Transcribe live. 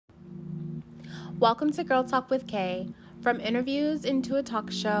Welcome to Girl Talk with Kay. From interviews into a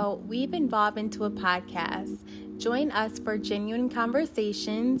talk show, we've evolved into a podcast. Join us for genuine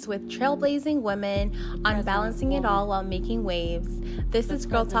conversations with trailblazing women on balancing it all while making waves. This is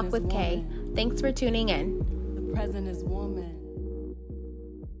Girl Talk with Kay. Thanks for tuning in. The present is woman.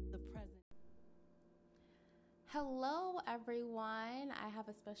 Hello, everyone. I have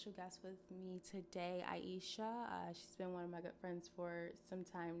a special guest with me today, Aisha. She's been one of my good friends for some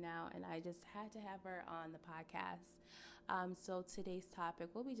time now, and I just had to have her on the podcast. So today's topic,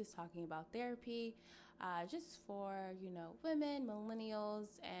 we'll be just talking about therapy, just for, women,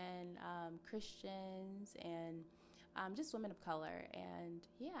 millennials, and Christians, and just women of color. And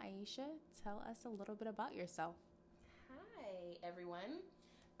yeah, Aisha, tell us a little bit about yourself. Hi, everyone.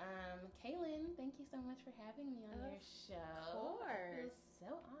 Kaylin, thank you so much for having me on your show. Of course. I feel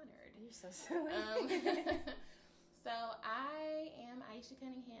so honored. You're so silly. So I am Aisha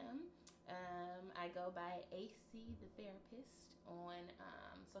Cunningham. I go by AC the Therapist on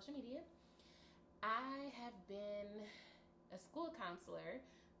social media. I have been a school counselor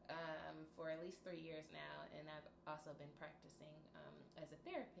for at least 3 years now, and I've also been practicing as a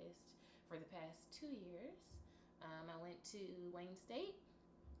therapist for the past 2 years. I went to Wayne State,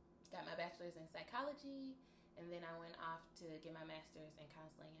 got my bachelor's in psychology, and then I went off to get my master's in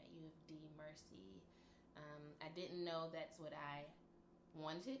counseling at U of D Mercy. I didn't know that's what I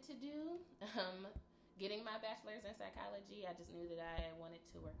wanted to do, getting my bachelor's in psychology. I just knew that I wanted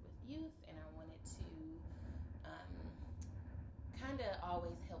to work with youth, and I wanted to kind of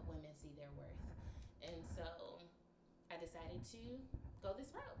always help women see their worth. And so I decided to go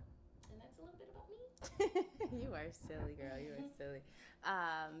this route, and that's a little bit about me. You are silly, girl. You are silly.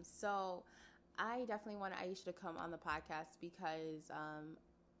 So I definitely want Aisha to come on the podcast because,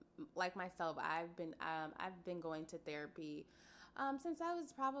 like myself, I've been going to therapy since I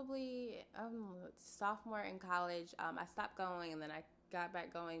was probably sophomore in college. I stopped going, and then I got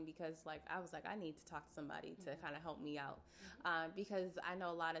back going because I was like, I need to talk to somebody to kind of help me out. Because I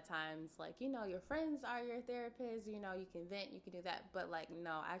know a lot of times, your friends are your therapists, you can vent, you can do that. But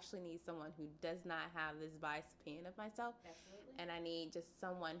no, I actually need someone who does not have this biased opinion of myself. Absolutely. And I need just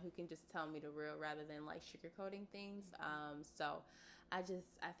someone who can just tell me the real rather than sugarcoating things. So I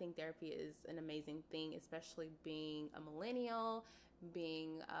think therapy is an amazing thing, especially being a millennial,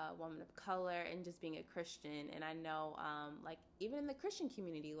 being a woman of color, and just being a Christian. And I know, even in the Christian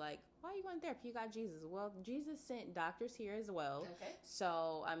community, why are you going to therapy? You got Jesus. Well, Jesus sent doctors here as well. Okay.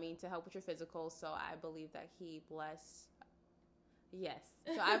 So, to help with your physical. So I believe that he blessed. Yes.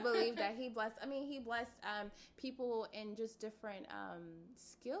 So I believe that he blessed people in just different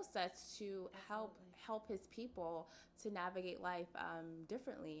skill sets to help his people to navigate life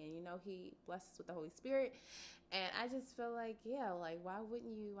differently. And he blesses with the Holy Spirit. And I just feel why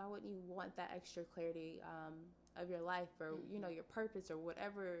wouldn't you want that extra clarity of your life, or your purpose, or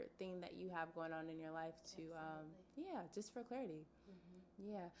whatever thing that you have going on in your life to just for clarity.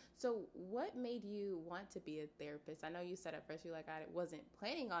 Yeah. So what made you want to be a therapist? I know you said at first I wasn't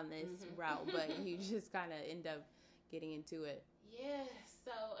planning on this route, but you just kind of end up getting into it. Yeah.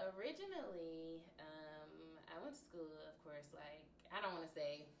 So originally, I went to school, of course. I don't want to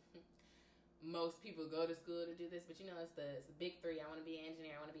say most people go to school to do this, but it's the big three. I want to be an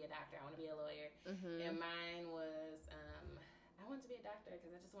engineer, I want to be a doctor, I want to be a lawyer. And mine was I wanted to be a doctor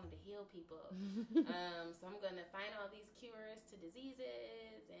because I just wanted to heal people. So I'm going to find all these cures to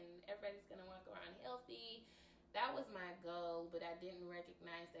diseases, and everybody's going to walk around healthy. That was my goal, but I didn't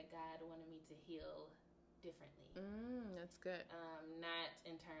recognize that God wanted me to heal differently. That's good. Not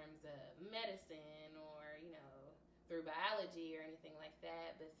in terms of medicine or, through biology or anything like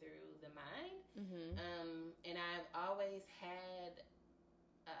that, but through the mind. And I've always had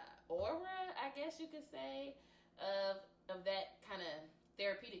aura, I guess you could say, of that kind of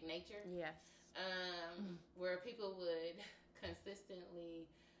therapeutic nature. Yes. Where people would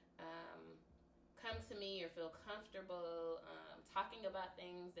consistently come to me or feel comfortable talking about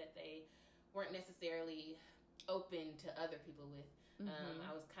things that they weren't necessarily open to other people with.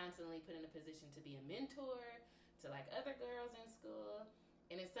 I was constantly put in a position to be a mentor to other girls in school,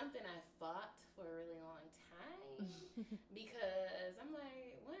 and it's something I fought for a really long time because I'm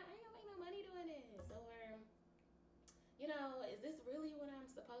like, well, I ain't gonna make no money doing this, or is this really what I'm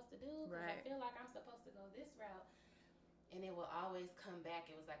supposed to do? Because I feel like I'm supposed to go this route, and it will always come back.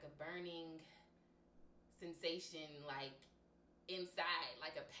 It was like a burning sensation, inside,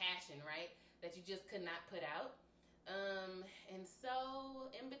 like a passion, right, that you just could not put out. And so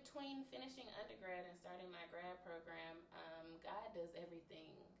in between finishing undergrad and starting my grad program, God does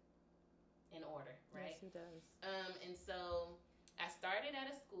everything in order, right? Yes, he does. And so I started at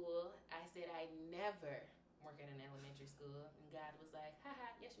a school. I said, said I'd never work at an elementary school, and God was like,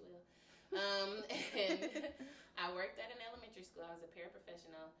 haha, yes you will. And I worked at an elementary school. I was a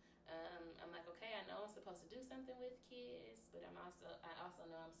paraprofessional. I'm like, okay, I know I'm supposed to do something with kids, but I also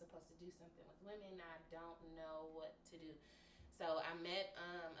know I'm supposed to do something with women. I don't know what to do. So I met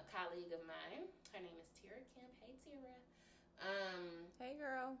a colleague of mine. Her name is Tira Kemp. Hey, Tira. Hey,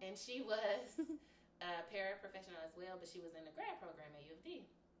 girl. And she was a paraprofessional as well, but she was in the grad program at U of D.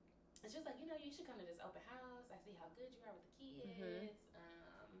 And she was like, you should come to this open house. I see how good you are with the kids.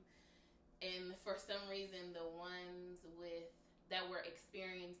 And for some reason, the ones that were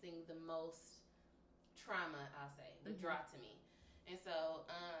experiencing the most trauma, I'll say, would draw to me. And so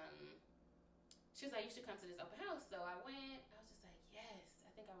she was like, you should come to this open house. So I went. I was just like, yes, I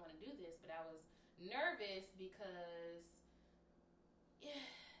think I want to do this. But I was nervous because,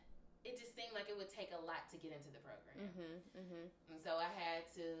 it just seemed like it would take a lot to get into the program. And so I had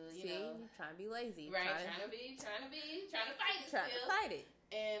to, trying to be lazy. Right, trying to fight it.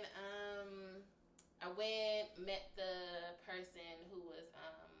 And I went, met the person who was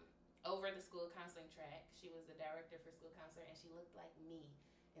over the school counseling track. She was the director for school counselor, and she looked like me.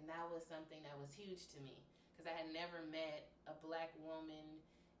 And that was something that was huge to me, because I had never met a Black woman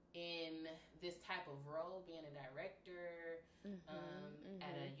in this type of role, being a director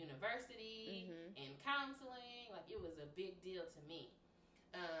at a university, in counseling. Like, it was a big deal to me.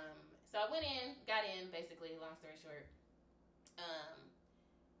 So I got in, basically, long story short,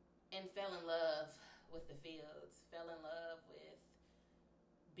 and fell in love with the fields, fell in love with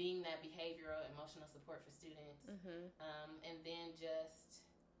being that behavioral, emotional support for students. And then just,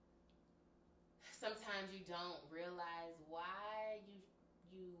 sometimes you don't realize why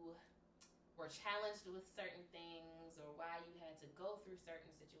you were challenged with certain things, or why you had to go through certain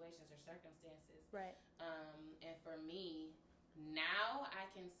situations or circumstances. Right. And for me, now I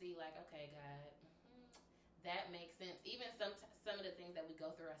can see, like, okay, God, that makes sense. Even some of the things that we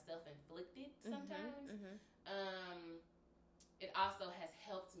go through are self-inflicted sometimes. It also has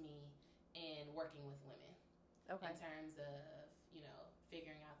helped me in working with women. Okay. In terms of,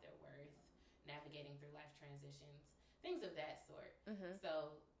 figuring out their worth, navigating through life transitions, things of that sort.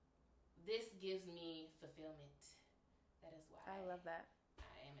 So this gives me fulfillment. That is why I love that.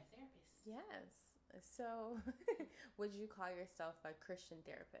 I am a therapist. Yes. So would you call yourself a Christian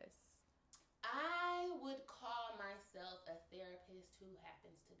therapist? I would call myself a therapist who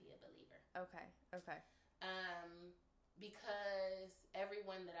happens to be a believer. Okay. Because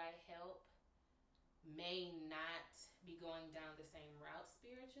everyone that I help may not be going down the same route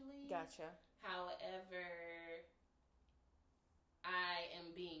spiritually. Gotcha. However, I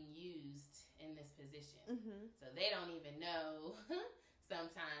am being used in this position. So they don't even know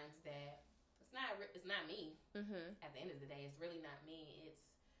sometimes that it's not me. At the end of the day, it's really not me.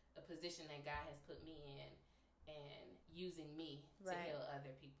 It's a position that God has put me in and using me to heal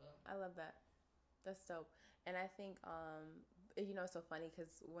other people. I love that. That's dope. And I think, it's so funny because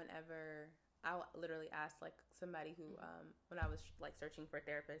whenever I literally asked like somebody who, when I was like searching for a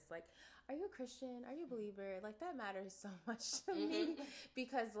therapist, like, are you a Christian? Are you a believer? Like, that matters so much to me,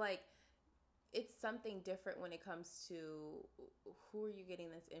 because like, it's something different when it comes to who are you getting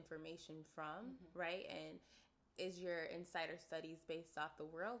this information from, right? And is your insider studies based off the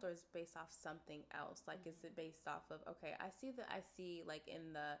world, or is it based off something else? Like, is it based off of, okay, I see like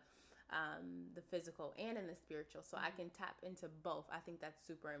in the physical and in the spiritual, so I can tap into both. I think that's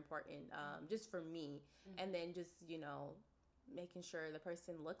super important, just for me. And then just, making sure the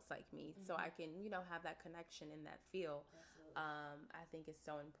person looks like me, so I can, have that connection in that field. I think is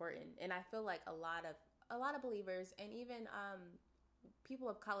so important. And I feel like a lot of believers, and even people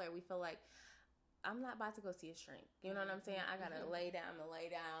of color, we feel like, I'm not about to go see a shrink. You know what I'm saying? I gotta lay down,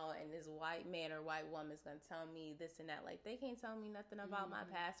 and this white man or white woman is gonna tell me this and that. Like, they can't tell me nothing about my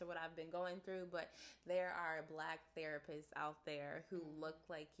past or what I've been going through. But there are Black therapists out there who look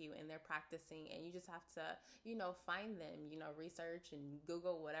like you, and they're practicing, and you just have to, find them, research and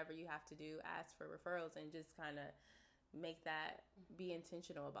Google whatever you have to do, ask for referrals, and just kind of make that, be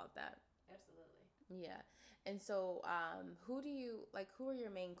intentional about that. Absolutely. Yeah. And so, who are your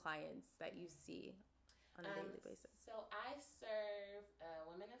main clients that you see on a daily basis? So I serve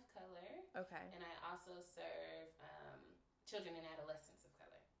women of color. Okay. And I also serve children and adolescents of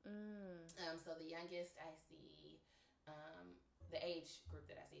color. So the youngest I see, the age group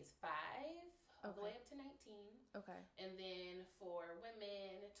that I see is 5 all the way up to 19. Okay. And then for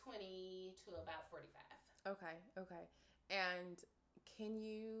women, 20 to about 45. Okay. And can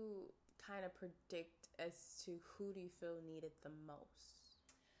you kind of predict as to who do you feel needed the most?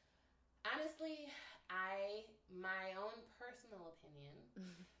 Honestly, my own personal opinion,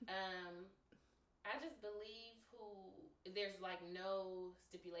 I just believe there's like no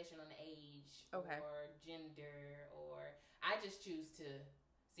stipulation on age or gender, or I just choose to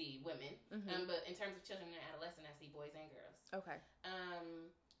see women. But in terms of children and adolescent, I see boys and girls. Okay.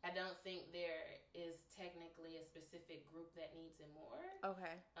 I don't think there is technically a specific group that needs it more.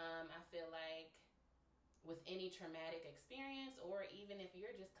 Okay. I feel like with any traumatic experience, or even if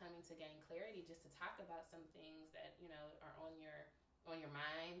you're just coming to gain clarity, just to talk about some things that are on your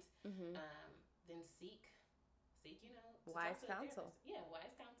mind, then seek wise counsel. Yeah,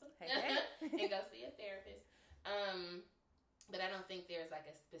 wise counsel. Hey. And go see a therapist. But I don't think there's like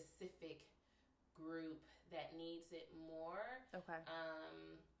a specific group that needs it more. Okay.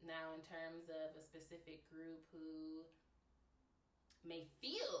 Now, in terms of a specific group who may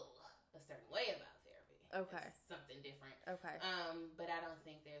feel a certain way about therapy, it's something different. Okay. But I don't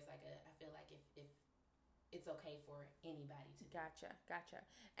think there's like I feel like if it's okay for anybody to. Gotcha.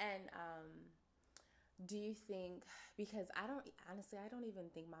 And do you think, because I don't even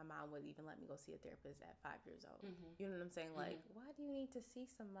think my mom would even let me go see a therapist at 5 years old. You know what I'm saying? Like, why do you need to see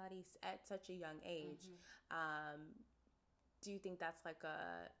somebody at such a young age? Do you think that's like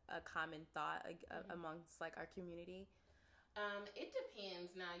a common thought amongst like our community? It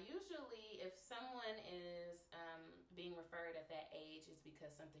depends. Now, usually if someone is being referred at that age, it's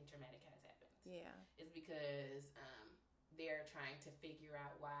because something traumatic has happened. Yeah. It's because they're trying to figure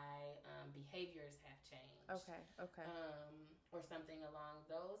out why behaviors have changed. Okay. Or something along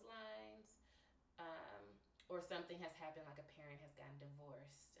those lines. Or something has happened, like a parent has gotten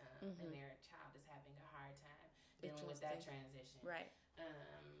divorced and their child is having a hard time dealing with that transition. Right.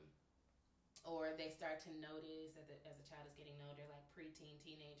 Or they start to notice that as a child is getting older, like preteen,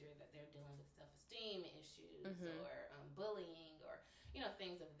 teenager, that they're dealing with self-esteem issues or bullying or,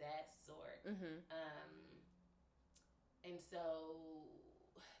 things of that sort. And so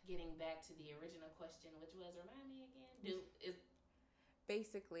getting back to the original question, which was, remind me again,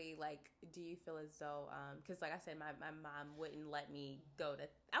 basically, like, do you feel as though, because like I said, my mom wouldn't let me go to,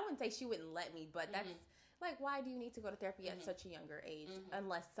 I wouldn't say she wouldn't let me, but that's like, why do you need to go to therapy at such a younger age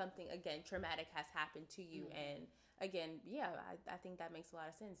unless something, again, traumatic has happened to you? And again, yeah, I think that makes a lot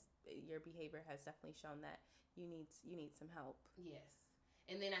of sense. Your behavior has definitely shown that you need some help. Yes.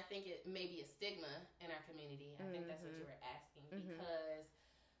 And then I think it may be a stigma in our community. I think that's what you were asking, because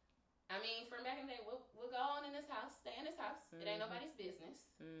I mean, from back in the day, we'll go on in this house, stay in this house. It ain't nobody's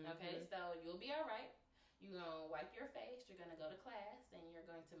business. Okay, so you'll be all right. You're going to wipe your face. You're going to go to class, and you're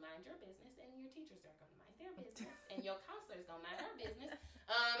going to mind your business, and your teachers are going to mind their business, and your counselor is going to mind her business.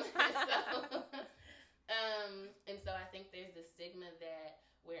 And so I think there's the stigma that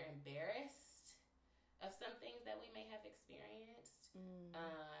we're embarrassed of some things that we may have experienced.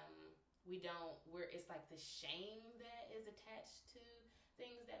 It's like the shame that is attached to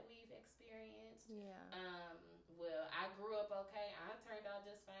things that we've experienced. Yeah. Well, I grew up okay. I turned out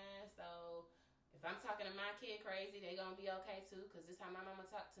just fine. So if I'm talking to my kid crazy, they gonna be okay too, because this is how my mama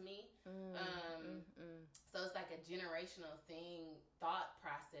talked to me. So it's like a generational thought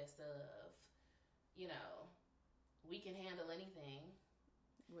process of, we can handle anything.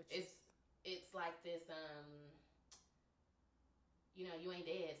 It's like this, you ain't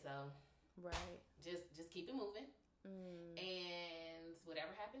dead, so right. Just keep it moving. And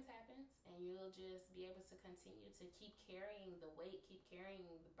whatever happens, and you'll just be able to continue to keep carrying the weight, keep carrying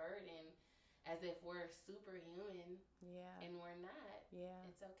the burden as if we're superhuman. Yeah. And we're not. Yeah.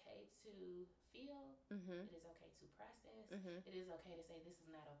 It's okay to feel. It is okay to process. It is okay to say this is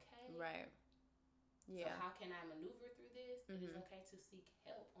not okay. Right. Yeah. So how can I maneuver through this? It is okay to seek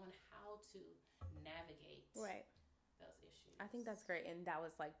help on how to navigate those issues. I think that's great, and that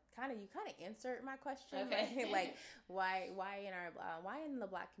was like you answered my question. Okay. Like why in the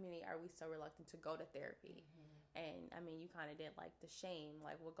Black community are we so reluctant to go to therapy? And I mean, you kind of did like the shame,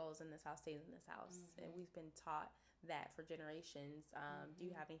 like what goes in this house stays in this house, and we've been taught that for generations. Do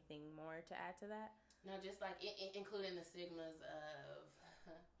you have anything more to add to that? No, just like including the stigmas of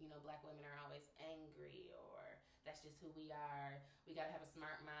Black women are always angry, or that's just who we are. We got to have a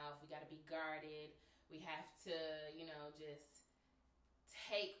smart mouth. We got to be guarded. We have to, just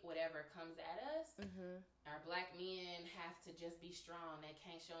take whatever comes at us. Our Black men have to just be strong. They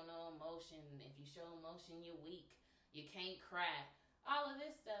can't show no emotion. If you show emotion, you're weak. You can't cry. All of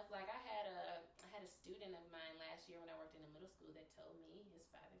this stuff. Like I had a student of mine last year when I worked in the middle school that told me his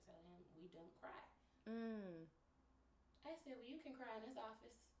father told him, "We don't cry." I said, "Well, you can cry in this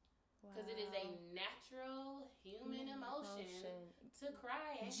office." Because it is a natural human emotion to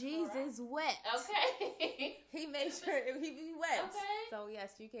cry and Jesus cry. Wept. Okay. He made sure he wept. Okay. So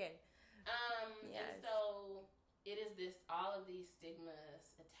yes, you can. Yes. And so it is all of these stigmas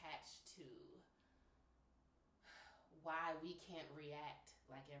attached to why we can't react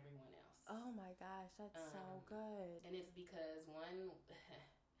like everyone else. Oh my gosh, that's so good. And it's because one,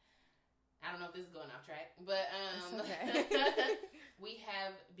 I don't know if this is going off track, but okay. we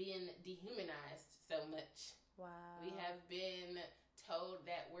have been dehumanized so much. Wow. We have been told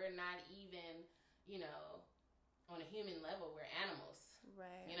that we're not even, on a human level, we're animals.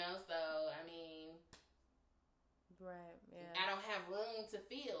 Right. So, I mean... Right, yeah. I don't have room to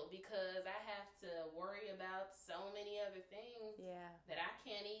feel because I have to worry about so many other things that I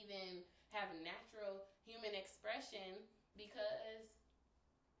can't even have natural human expression because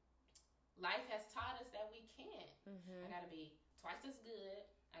life has taught us that we can't. I gotta be twice as good.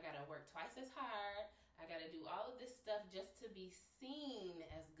 I gotta work twice as hard. I gotta do all of this stuff just to be seen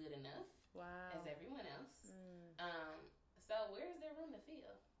as good enough as everyone else. So where's there room to feel?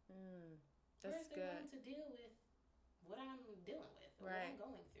 That's where's there good. room to deal with what I'm dealing with or what I'm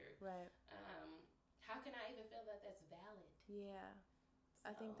going through? Right. How can I even feel that that's valid? Yeah.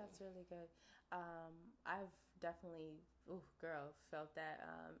 I think that's really good. I've definitely, felt that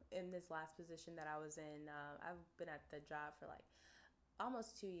in this last position that I was in. I've been at the job for like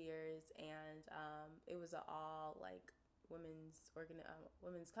almost 2 years, and it was an all like women's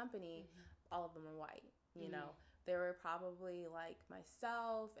company. All of them were white. There were probably like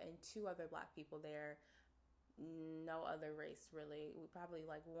myself and 2 other Black people there. No other race really. We probably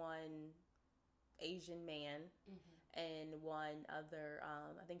like one Asian man and one other.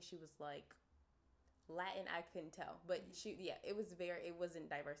 I think she was like Latin. I couldn't tell, but it wasn't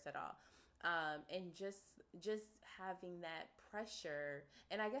diverse at all. And just having that pressure,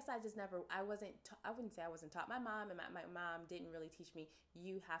 and I guess I wouldn't say I wasn't taught. My mom and my mom didn't really teach me,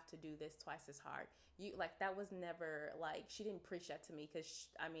 you have to do this twice as hard. That was never, like, she didn't preach that to me, because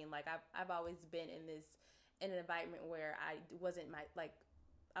I've always been in an environment where I wasn't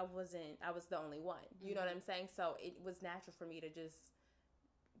I was the only one. You know what I'm saying? So it was natural for me to just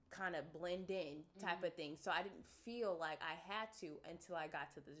kind of blend in type of thing. So I didn't feel like I had to until I got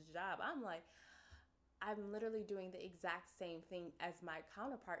to this job. I'm literally doing the exact same thing as my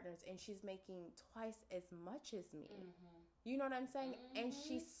counterparters, and she's making twice as much as me. You know what I'm saying? And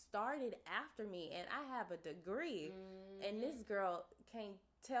she started after me, and I have a degree, and this girl can't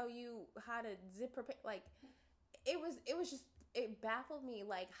tell you how to zip her it baffled me,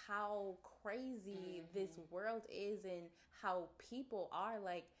 like, how crazy this world is and how people are.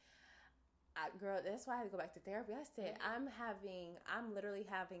 Like, girl, that's why I had to go back to therapy. I said, I'm literally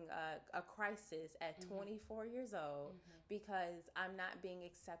having a crisis at 24 years old because I'm not being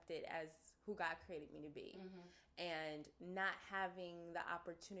accepted as who God created me to be, and not having the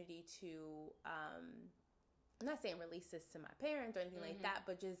opportunity to, I'm not saying release this to my parents or anything like that,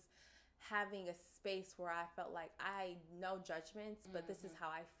 but just having a space where I felt like I no judgments, but this is how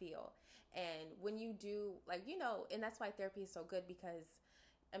I feel. And when you do, like, and that's why therapy is so good, because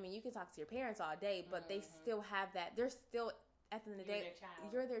I mean, you can talk to your parents all day, but they still have that. They're still, at the end of the day,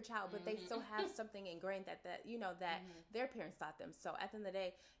 you're their child, but they still have something ingrained that their parents taught them. So at the end of the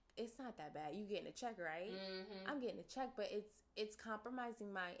day, it's not that bad. You getting a check, right? I'm getting a check, but it's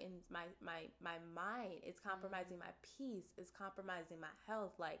compromising my mind. It's compromising my peace. It's compromising my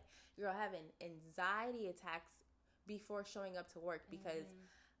health. Like, girl, having anxiety attacks before showing up to work, because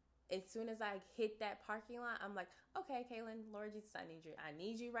as soon as I hit that parking lot, I'm like, okay, Kaylin, Lord Jesus, I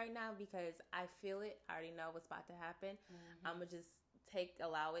need you right now, because I feel it. I already know what's about to happen. I'm gonna just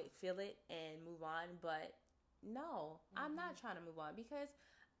allow it, feel it, and move on. But no, I'm not trying to move on, because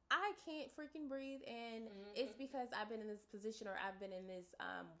I can't freaking breathe, and it's because I've been in this position, or I've been in this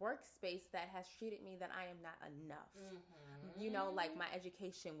workspace that has treated me that I am not enough. Like, my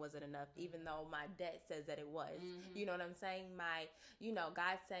education wasn't enough, even though my debt says that it was. You know what I'm saying?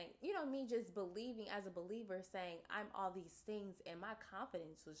 God saying, me just believing as a believer, saying I'm all these things, and my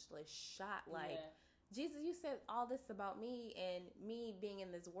confidence was just shot. Like, Jesus, you said all this about me and me being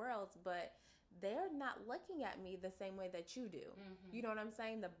in this world, but they're not looking at me the same way that you do. You know what I'm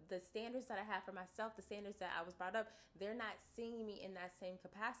saying? The standards that I have for myself, the standards that I was brought up, they're not seeing me in that same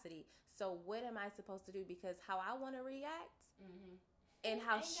capacity. So what am I supposed to do? Because how I want to react and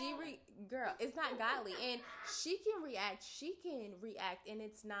how girl, it's not godly. And she can react and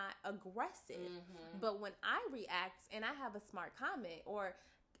it's not aggressive. But when I react and I have a smart comment, or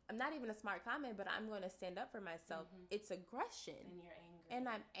not even a smart comment, but I'm going to stand up for myself, it's aggression. And you're angry. And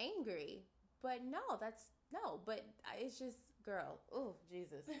I'm angry. But but it's just, girl, oh,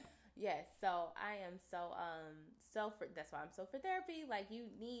 Jesus. Yes, so I am that's why I'm so for therapy. Like, you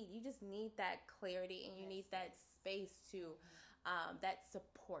just need that clarity, and you need that space to, that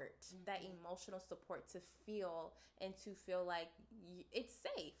support, that emotional support, to feel like it's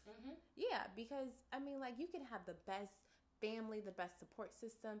safe. Yeah, because because I mean, like, you can have the best family, the best support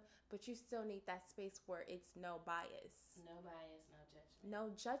system, but you still need that space where it's no bias, no bias, no judgment, no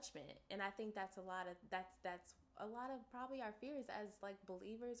judgment. And I think that's a lot of probably our fears as like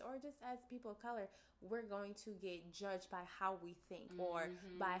believers or just as people of color. We're going to get judged by how we think or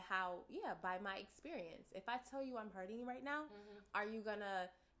by by my experience. If I tell you I'm hurting you right now, are you gonna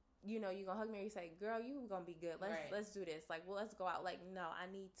you gonna hug me or you say, girl, you gonna be good, let's do this, like, well, let's go out. Like, no, I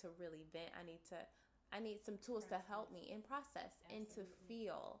need to really vent. I need some tools to help me in process and to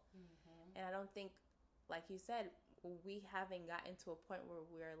feel. And I don't think, like you said, we haven't gotten to a point where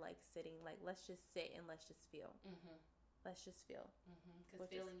we're like sitting, like, let's just sit and let's just feel. Let's just feel. Because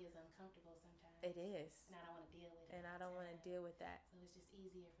feeling is uncomfortable sometimes. It is. And I don't want to deal with it. And I don't want to deal with that. So it's just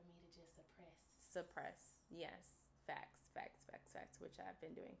easier for me to just suppress. Yes. Facts, which I've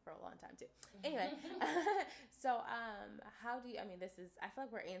been doing for a long time too. Anyway, so how do you, I mean, I feel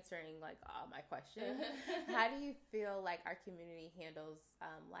like we're answering like all my questions. How do you feel like our community handles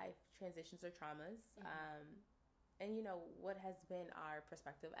life transitions or traumas? And what has been our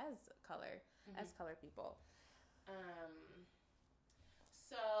perspective as color people?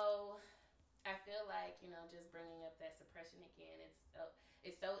 So I feel like, just bringing up that suppression again,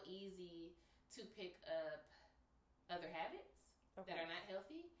 it's so easy to pick up other habits that are not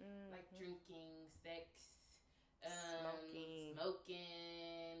healthy, like drinking, sex, smoking,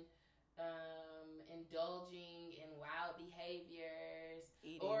 indulging in wild behaviors,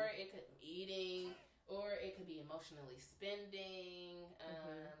 or it could be emotionally spending,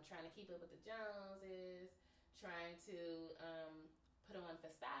 trying to keep up with the Joneses, trying to put on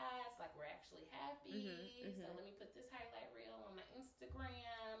facades like we're actually happy. So let me put this highlight reel on my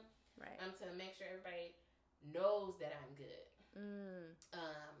Instagram, right? To make sure everybody knows that I'm good.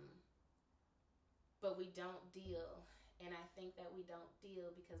 But we don't deal, and I think that we don't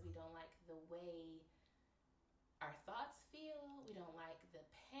deal because we don't like the way our thoughts feel. We don't like the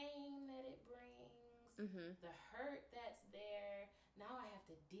pain that it brings, the hurt that's there. Now I have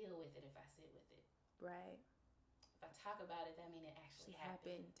to deal with it if I sit with it. Right. If I talk about it, that means it actually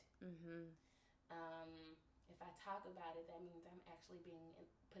happened. If I talk about it, that means I'm actually being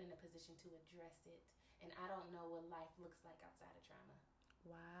put in a position to address it. And I don't know what life looks like outside of trauma.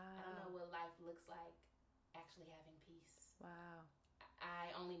 Wow. I don't know what life looks like actually having peace. Wow.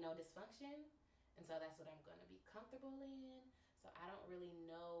 I only know dysfunction, and so that's what I'm going to be comfortable in. So I don't really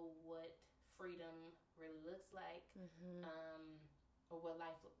know what freedom really looks like, or what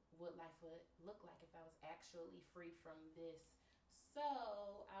life would look like if I was actually free from this. So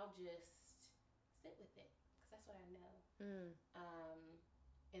I'll just sit with it because that's what I know.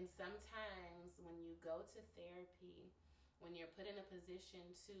 And sometimes when you go to therapy, when you're put in a position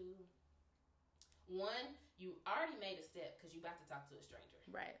to, one, you already made a step because you're about to talk to a stranger.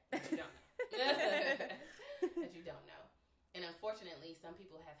 Right. That you don't know. That you don't know. And unfortunately, some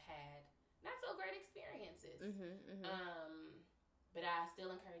people have had not so great experiences. But I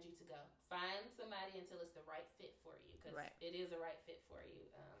still encourage you to go. Find somebody until it's the right fit for you, because it is a right fit for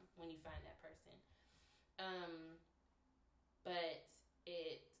you when you find that person. But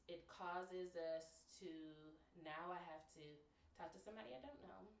it causes us to, now I have to talk to somebody I don't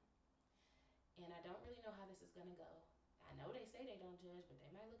know, and I don't really know how this is going to go. I know they say they don't judge, but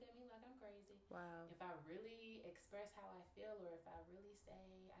they might look at me like I'm crazy. Wow. If I really express how I feel, or if I really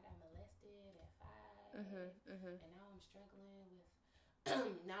say I got molested at 5, and now I'm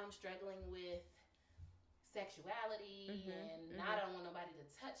struggling with sexuality, and now I don't want nobody to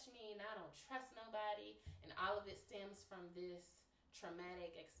touch me, now I don't trust nobody, and all of it stems from this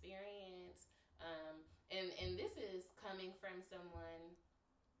traumatic experience. And this is coming from someone,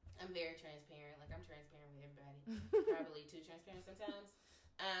 I'm very transparent, like I'm transparent with everybody, probably too transparent sometimes,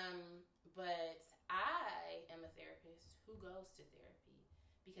 but I am a therapist who goes to therapy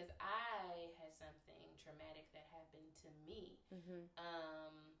because I had something traumatic that happened to me.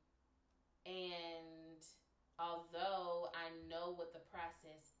 And although I know what the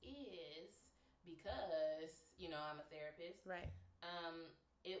process is because, I'm a therapist, right?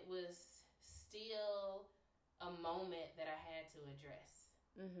 It was still a moment that I had to address.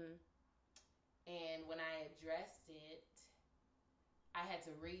 And when I addressed it, I had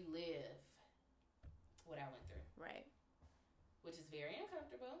to relive what I went through. Right. Which is very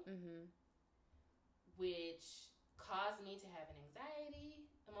uncomfortable. Which caused me to have an anxiety,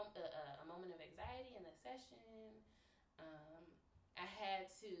 a moment of anxiety in the session.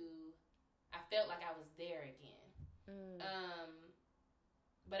 I felt like I was there again.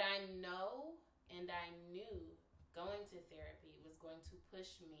 But I know, and I knew going to therapy was going to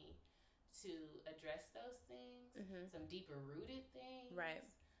push me to address those things, some deeper rooted things. Right.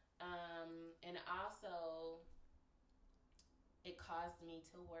 And also, it caused me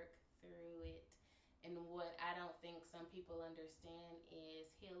to work through it. And what I don't think some people understand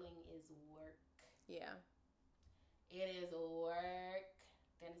is healing is work. Yeah. It is work.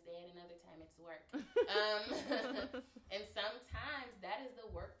 Gonna say it another time. It's work. And sometimes that is the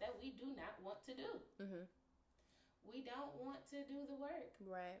work that we do not want to do. Mm-hmm. We don't want to do the work,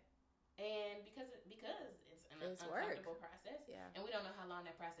 right? And because it's an uncomfortable process, yeah, and we don't know how long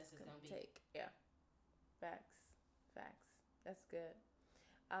that process is gonna be. Take, yeah. Facts. That's good.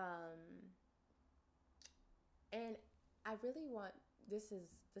 And I really want, this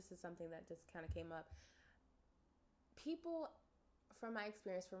is something that just kind of came up. People, from my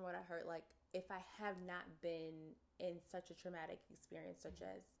experience, from what I heard, like, if I have not been in such a traumatic experience, such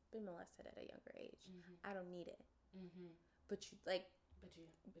mm-hmm. as being molested at a younger age, mm-hmm. I don't need it. Mm-hmm.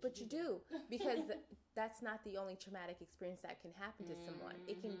 But you do because that's not the only traumatic experience that can happen to someone.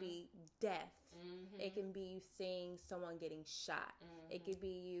 It can be death. Mm-hmm. It can be you seeing someone getting shot. Mm-hmm. It could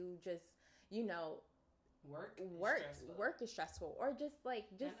be you just, work is stressful, or just like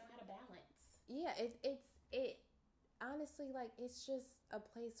I don't know how to balance. Yeah, it honestly, like, it's just a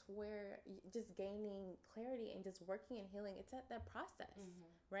place where just gaining clarity and just working and healing. It's at that process,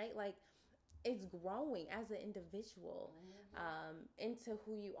 mm-hmm. right? Like, it's growing as an individual, mm-hmm. Into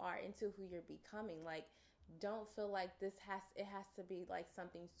who you are, into who you're becoming. Like, don't feel like it has to be like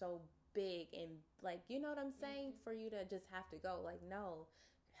something so big and like, you know what I'm saying, mm-hmm. for you to just have to go. Like, no,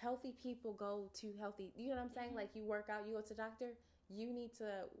 healthy people go to healthy, you know what I'm saying? Mm-hmm. Like, you work out, you go to the doctor, you need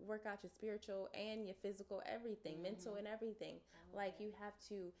to work out your spiritual and your physical, everything, mm-hmm. mental and everything. Like, you have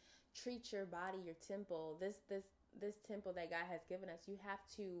to treat your body, your temple, this temple that God has given us. You have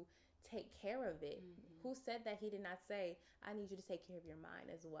to take care of it. Mm-hmm. Who said that? He did not say, I need you to take care of your mind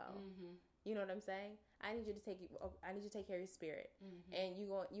as well. Mm-hmm. You know what I'm saying? I need you to take care of your spirit. Mm-hmm. And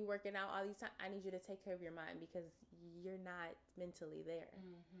you working out all these times. I need you to take care of your mind because you're not mentally there.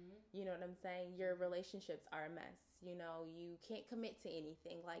 Mm-hmm. You know what I'm saying? Your relationships are a mess. You can't commit to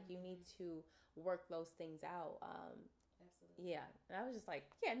anything. Like, mm-hmm. you need to work those things out. Absolutely. Yeah. And I was just like,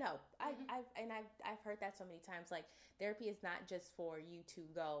 yeah, no. Mm-hmm. I've heard that so many times. Like, therapy is not just for you to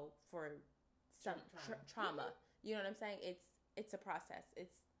go for some trauma. Mm-hmm. You know what I'm saying? It's a process.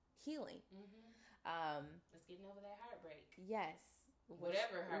 It's healing. Mm-hmm. It's getting over that heartbreak. Yes.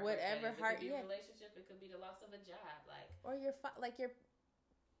 Whatever heartbreak. It could be a relationship. It could be the loss of a job. Or your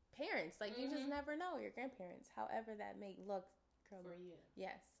parents. Like, mm-hmm. you just never know. Your grandparents. However that may look. For you.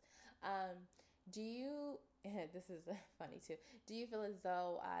 Yes. Do you... This is funny too. Do you feel as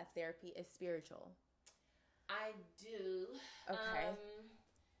though therapy is spiritual? I do. Okay.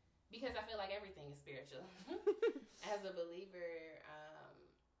 Because I feel like everything is spiritual. As a believer,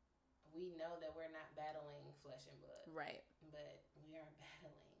 we know that we're not battling flesh and blood. Right. But we are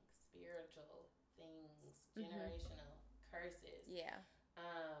battling spiritual things, generational curses. Yeah.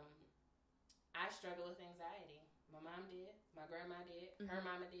 I struggle with anxiety. My mom did. My grandma did. Mm-hmm. Her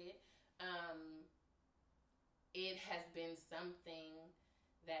mama did. It has been something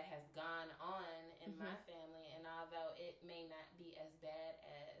that has gone on in mm-hmm. my family, and although it may not be as bad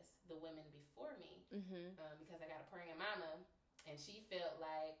as the women before me, mm-hmm. Because I got a praying mama, and she felt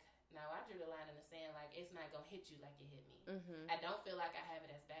like, no, I drew the line in the sand, like, it's not going to hit you like it hit me. Mm-hmm. I don't feel like I have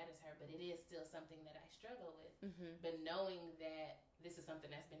it as bad as her, but it is still something that I struggle with. Mm-hmm. But knowing that this is something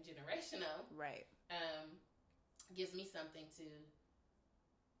that's been generational, right, gives me something to...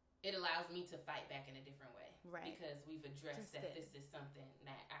 It allows me to fight back in a different way. Right. Because we've addressed that this is something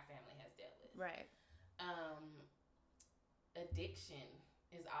that our family has dealt with. Right. Addiction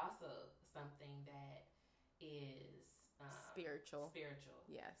is also something that is... spiritual.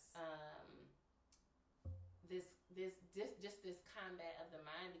 Yes. This combat of the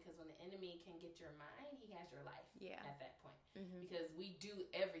mind, because when the enemy can get your mind, he has your life. Yeah. At that point. Mm-hmm. Because we do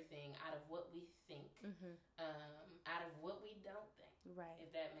everything out of what we think, mm-hmm. Out of what we don't think. Right. If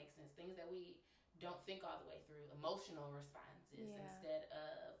that makes sense. Things that we don't think all the way through. Emotional responses instead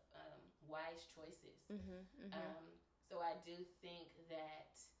of wise choices. Mm-hmm. Mm-hmm. So I do think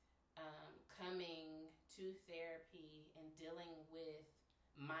that coming to therapy and dealing with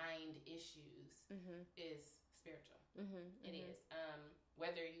mind issues mm-hmm. is spiritual. Mm-hmm. It is.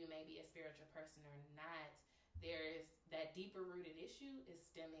 Whether you may be a spiritual person or not, there's that deeper rooted issue is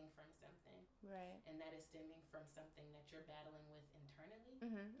stemming from something. Right. And that is stemming from something that you're battling with internally.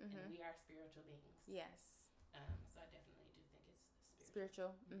 Mm-hmm, mm-hmm. And we are spiritual beings. Yes. So I definitely do think it's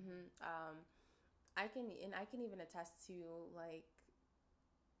spiritual. Mm-hmm. I can even attest to, like,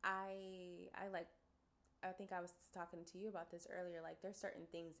 I think I was talking to you about this earlier. Like, there's certain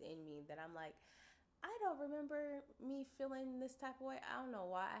things in me that I'm like, I don't remember me feeling this type of way. I don't know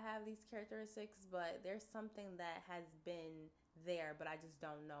why I have these characteristics, but there's something that has been there, but I just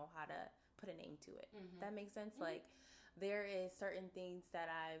don't know how to put a name to it. That makes sense? Like, there is certain things that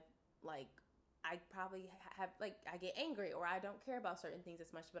I probably have, like, I get angry or I don't care about certain things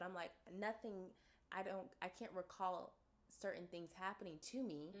as much, but I'm like, nothing, I can't recall certain things happening to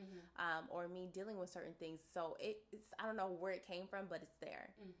me, or me dealing with certain things. So it's, I don't know where it came from, but it's there.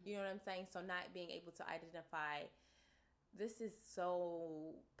 You know what I'm saying? So not being able to identify, this is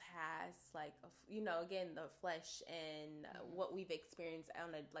so past, like, again, the flesh and what we've experienced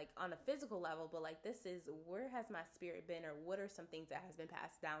on a physical level, but like, this is, where has my spirit been, or what are some things that has been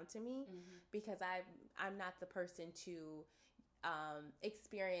passed down to me, because I'm not the person to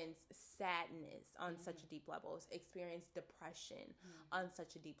experience sadness on such a deep level, experience depression on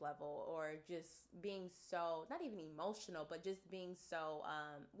such a deep level, or just being so, not even emotional, but just being so,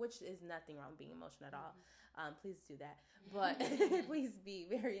 which is nothing wrong being emotional at all. Please do that. But please be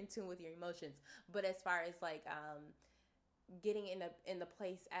very in tune with your emotions. But as far as like, getting in the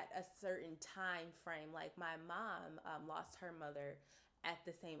place at a certain time frame, like my mom lost her mother at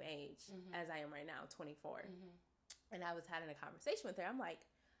the same age as I am right now, 24. And I was having a conversation with her. I'm like,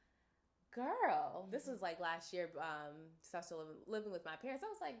 girl, this was like last year, so I was still living with my parents. I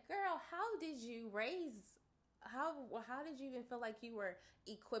was like, girl, how did you even feel like you were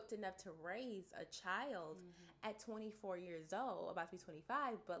equipped enough to raise a child at 24 years old, about to be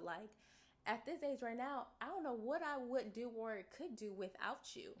 25, but like, at this age right now, I don't know what I would do or could do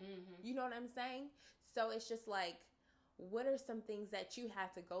without you. You know what I'm saying? So it's just like, what are some things that you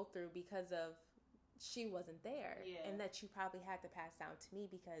had to go through because of she wasn't there, and that you probably had to pass down to me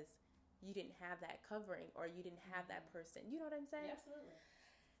because you didn't have that covering, or you didn't have that person. You know what I'm saying? Yeah, absolutely.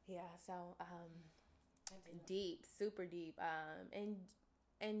 Yeah. So, deep, super deep.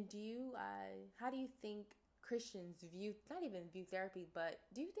 And do you, how do you think Christians not even view therapy, but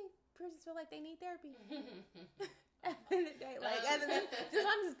do you think Christians feel like they need therapy? At the end of the day, like,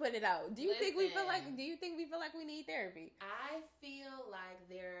 I'm just putting it out. Do you think we feel like we need therapy? I feel like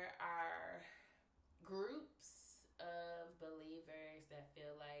there are groups of believers that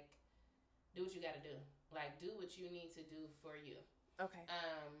feel like, do what you got to do. Like, do what you need to do for you. Okay.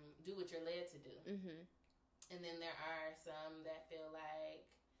 Do what you're led to do. And then there are some that feel like,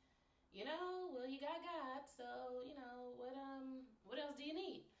 well, you got God, so what else do you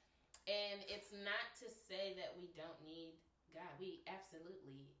need? And it's not to say that we don't need God. We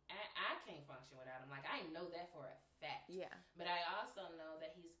absolutely, I can't function without him. Like, I know that for a fact. Yeah. But I also know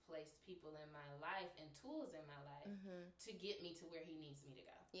that he's placed people in my life and tools in my life to get me to where he needs me to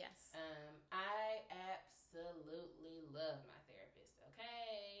go. Yes. I absolutely love my therapist,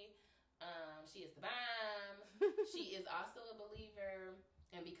 okay? She is the bomb. She is also a believer.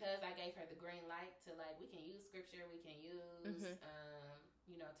 And because I gave her the green light to, like, we can use scripture, we can use,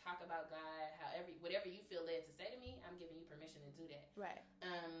 talk about God, whatever you feel led to say to me, I'm giving you permission to do that. Right.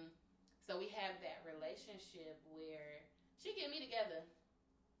 So we have that relationship where she get me together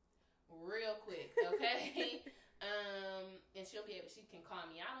real quick, okay? And she can call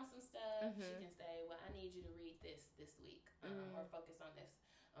me out on some stuff. She can say, well, I need you to read this week, or focus on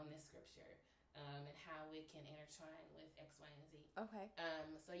this scripture, and how it can intertwine with X, Y, and Z. Okay.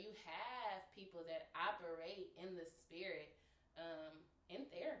 So you have people that operate in the spirit, in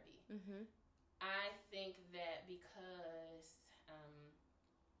therapy. I think that because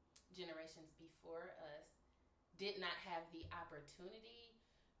generations before us did not have the opportunity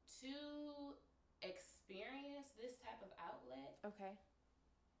to experience this type of outlet. Okay.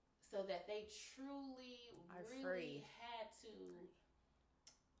 So that they truly, really had to.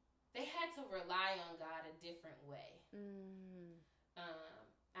 They had to rely on God a different way.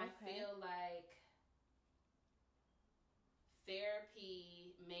 I feel like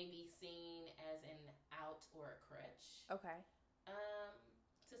therapy may be seen as an out or a crutch. Okay.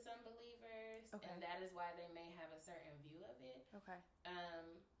 To some believers, and that is why they may have a certain view of it. Okay.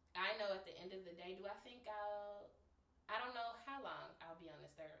 I know at the end of the day, I don't know how long I'll be on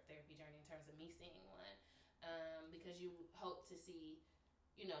this therapy journey in terms of me seeing one, because you hope to see,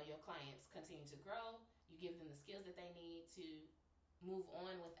 your clients continue to grow. You give them the skills that they need to move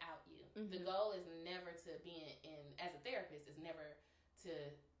on without you. The goal is never to be as a therapist, is never to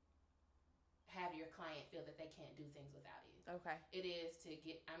have your client feel that they can't do things without you. Okay. It is to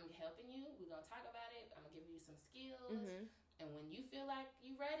I'm helping you. We're going to talk about it. I'm going to give you some skills. And when you feel like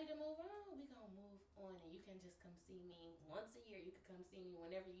you're ready to move on, we're going to move on. And you can just come see me once a year. You can come see me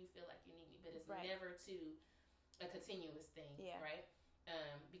whenever you feel like you need me. But it's never a continuous thing, right?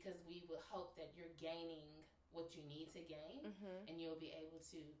 Because we would hope that you're gaining what you need to gain, and you'll be able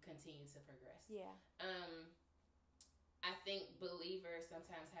to continue to progress. Yeah. I think believers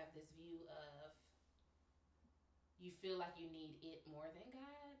sometimes have this view of you feel like you need it more than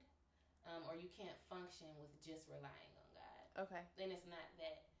God, or you can't function with just relying on God. Okay. And it's not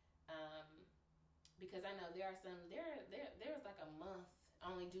that, because I know there are some, there was like a month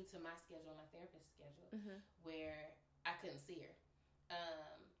only due to my schedule, my therapist's schedule, where I couldn't see her.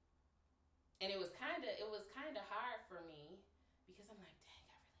 And it was kind of hard for me because I'm like, dang,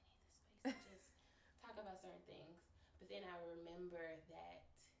 I really need this space to just talk about certain things. But then I remembered that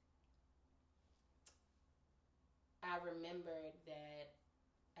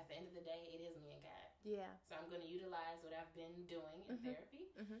at the end of the day, it is me and God. Yeah. So I'm going to utilize what I've been doing in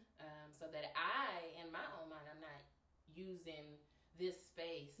therapy, so that I, in my own mind, I'm not using this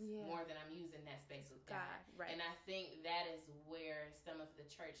space more than I'm using that space with God. Right. And I think that is where some of the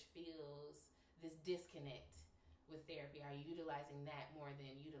church feels this disconnect with therapy. Are you utilizing that more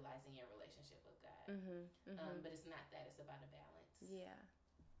than utilizing your relationship with God? But it's not that. It's about a balance. Yeah.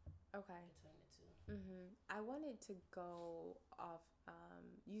 Okay. Between the two. I wanted to go off.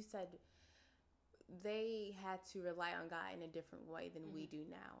 You said they had to rely on God in a different way than we do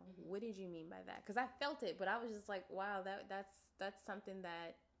now. What did you mean by that? Because I felt it, but I was just like, wow, that's something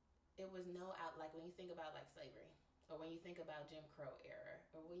that it was no out. Like when you think about like slavery, or when you think about Jim Crow era,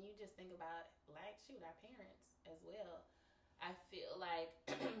 or when you just think about our parents as well. I feel like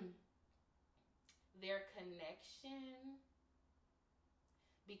their connection,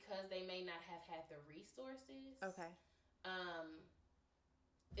 because they may not have had the resources. Okay.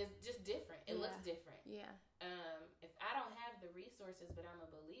 It's just different. It looks different. Yeah. If I don't have the resources, but I'm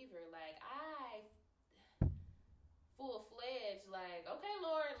a believer, like I full-fledged, like, okay,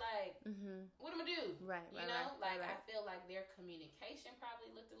 Lord, like, what am I do? Right. You know, like I feel like their communication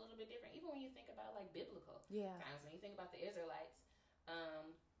probably looked a little bit different. Even when you think about like biblical times, when you think about the Israelites,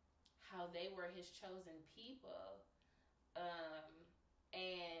 how they were His chosen people,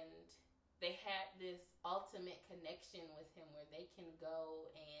 and they had this ultimate connection with Him where they can go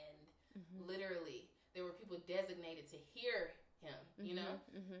and literally there were people designated to hear Him, you know?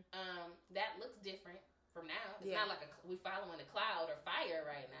 That looks different from now. It's not like we following a cloud or fire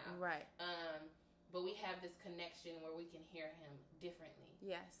right now. Right. But we have this connection where we can hear Him differently.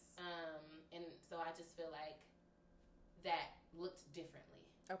 Yes. And so I just feel like that looked differently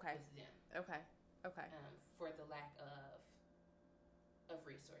with them. Okay. For the lack of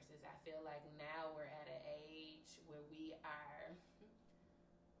resources. I feel like now we're at an age where we have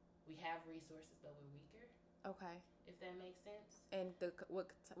resources, but we're weaker. Okay. If that makes sense. And what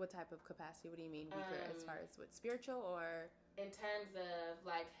type of capacity? What do you mean weaker? As far as what, spiritual or? In terms of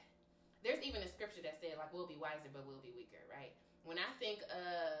like, there's even a scripture that said like we'll be wiser, but we'll be weaker, right? When I think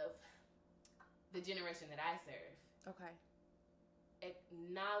of the generation that I serve,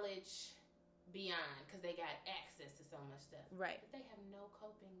 acknowledge beyond, because they got access to so much stuff, right? But they have no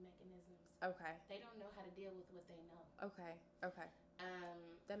coping mechanisms. Okay. They don't know how to deal with what they know. Okay.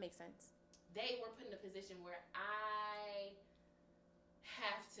 That makes sense. They were put in a position where I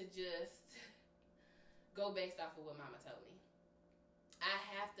have to just go based off of what Mama told me. I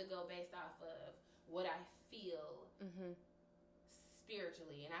have to go based off of what I feel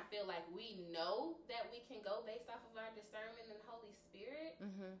spiritually. And I feel like we know that we can go based off of our discernment and Holy Spirit,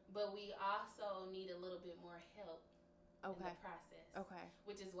 but we also need a little bit more help in the process.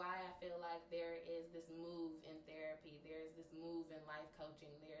 Which is why I feel like there is this move in therapy. There's this move in life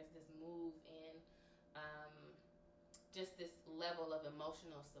coaching. There's this move in just this level of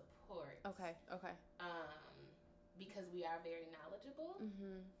emotional support. Because we are very knowledgeable.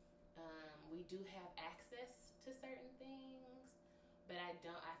 We do have access to certain things, but I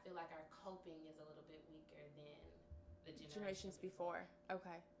feel like our coping is a little bit weaker than the generations before.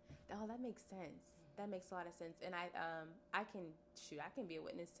 Okay. Oh, that makes sense. That makes a lot of sense. And I can be a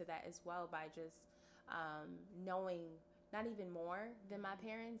witness to that as well by just knowing not even more than my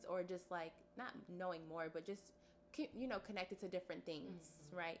parents, or just like not knowing more, but just, you know, connected to different things,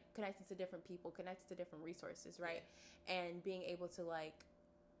 right? Connected to different people, connected to different resources, right? And being able to like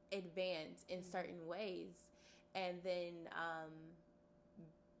advance in certain ways, and then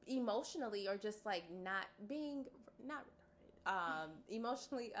emotionally, or just like not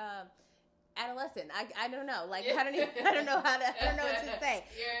emotionally adolescent. I don't know. Like I don't know what to say.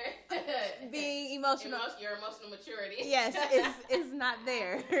 Being emotional. Your emotional maturity. Yes, is not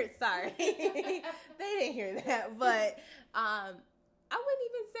there. Sorry. They didn't hear that. But I wouldn't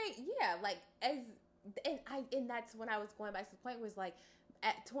even say like and that's when I was going back to the point was like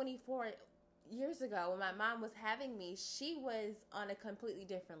at 24, years ago when my mom was having me, she was on a completely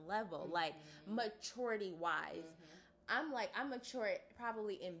different level, like maturity wise. I'm like, I'm mature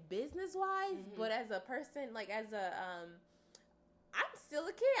probably in business wise, but as a person, like as a, I'm still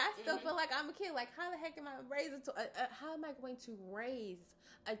a kid. I still feel like I'm a kid. Like, how the heck am I raising how am I going to raise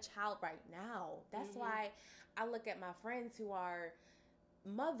a child right now? That's why I look at my friends who are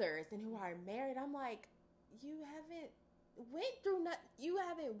mothers and who are married. I'm like, you haven't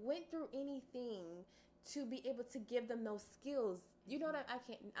went through anything to be able to give them those skills. You know what I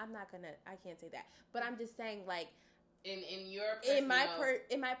can't say that. But I'm just saying, like, in your personal...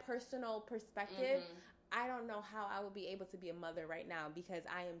 in my personal perspective, I don't know how I would be able to be a mother right now because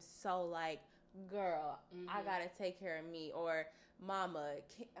I am so like, girl, I gotta take care of me, or mama,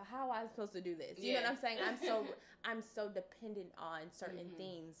 how am I supposed to do this? You know what I'm saying? I'm so dependent on certain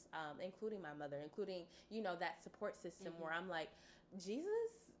things, including my mother, including, you know, that support system where I'm like,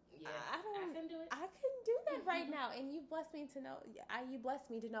 Jesus, I can do it. I couldn't do that right now, and you blessed me to know. You blessed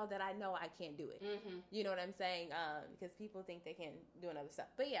me to know that I know I can't do it. You know what I'm saying? Because people think they can do another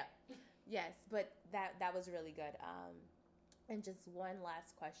stuff, but yeah, yes. But that was really good. And just one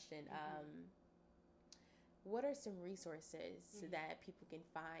last question. What are some resources that people can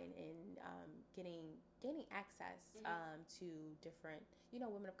find in gaining access to different, you know,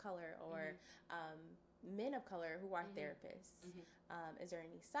 women of color or men of color who are therapists? Is there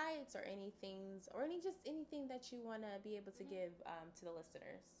any sites or anything that you want to be able to give to the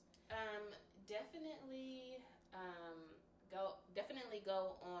listeners? Definitely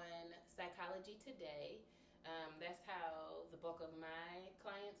go on Psychology Today. That's how the bulk of my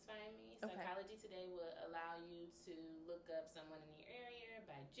clients find me. Okay. Psychology Today will allow you to look up someone in your area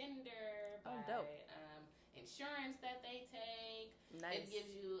by gender, by insurance that they take. Nice. It gives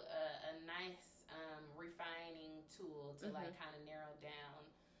you a nice refining tool to like kind of narrow down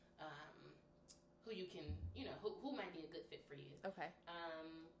who you can, you know, who might be a good fit for you. Okay.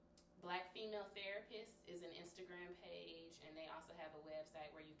 Black Female Therapist is an Instagram page, and they also have a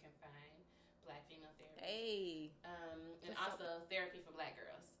website where you can find Black Female Therapists. Hey. And also Therapy for Black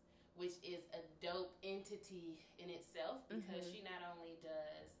Girls, which is a dope entity in itself because she not only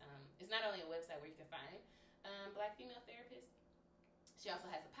does, it's not only a website where you can find Black Female Therapists, she also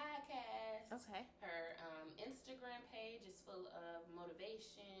has a podcast. Okay. Her Instagram page is full of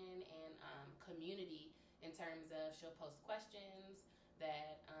motivation and community in terms of she'll post questions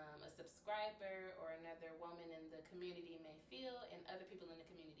that a subscriber or another woman in the community may feel, and other people in the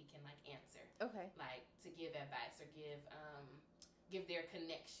community can like answer. Okay. Like to give advice or give their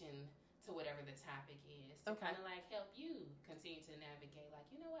connection to whatever the topic is to kind of like help you continue to navigate. Like,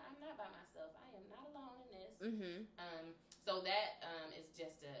 you know what, I'm not by myself. I am not alone in this. So that is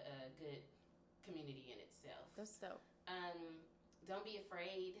just a good community in itself. That's dope. Don't be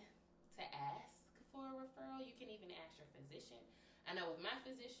afraid to ask for a referral. You can even ask your physician. I know with my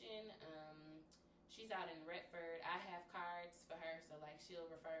physician, she's out in Redford. I have cards for her, so like she'll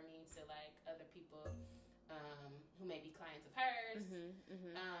refer me to like other people who may be clients of hers.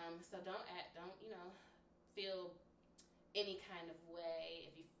 So don't you know, feel any kind of way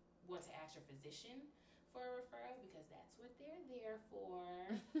if you want to ask your physician for a referral, because that's what they're there for.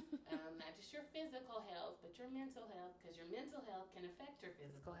 Not just your physical health, but your mental health, because your mental health can affect your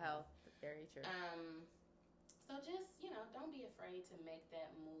physical health. Very true. So just, you know, don't be afraid to make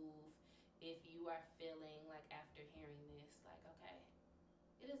that move if you are feeling like after hearing this, like, okay,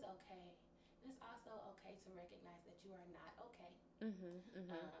 it is okay. And it's also okay to recognize that you are not okay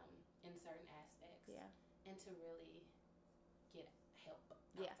in certain aspects. Yeah. And to really get help,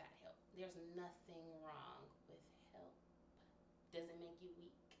 outside help. There's nothing wrong with help. Doesn't make you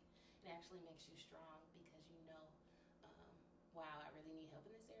weak. It actually makes you strong because you know, wow, I really need help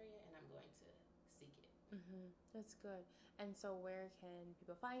in this area and I'm going to seek it. That's good. And so where can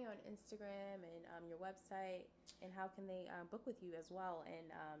people find you on Instagram and your website, and how can they book with you as well?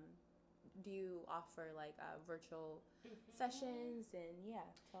 And do you offer like virtual sessions? And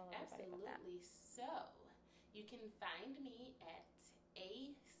tell everybody about that. Absolutely. So you can find me at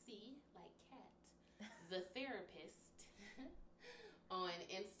AC, like cat, the therapist on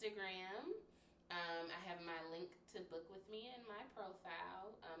Instagram. I have my link to book with me in my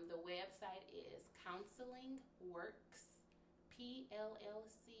profile. The website is counselingworks, PLLC.com.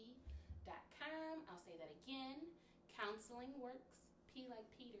 I'll say that again. Counselingworks, P like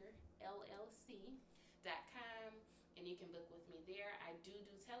Peter, LLC.com. And you can book with me there. I do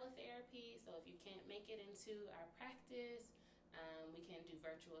teletherapy, so if you can't make it into our practice, we can do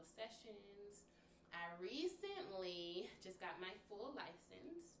virtual sessions. I recently just got my full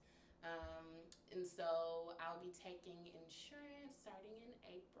license. And so I'll be taking insurance starting in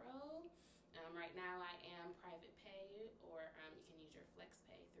April. Right now, I am private pay, or you can use your flex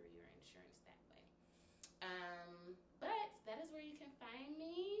pay through your insurance that way. But that is where you can find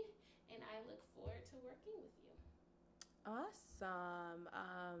me, and I look forward to working with you. Awesome.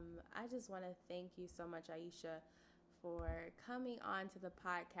 I just want to thank you so much, Aisha, for coming on to the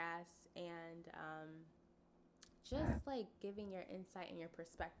podcast and just like giving your insight and your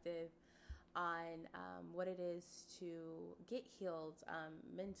perspective on what it is to get healed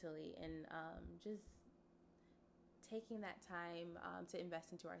mentally, and just taking that time to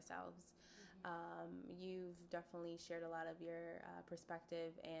invest into ourselves. You've definitely shared a lot of your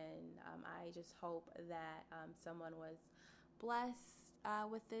perspective, and I just hope that someone was blessed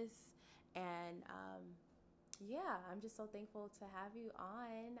with this. And yeah, I'm just so thankful to have you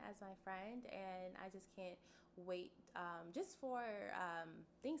on as my friend, and I just can't wait just for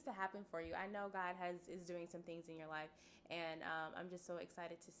things to happen for you. I know God is doing some things in your life, and I'm just so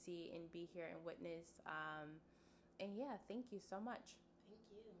excited to see and be here and witness. And yeah, thank you so much.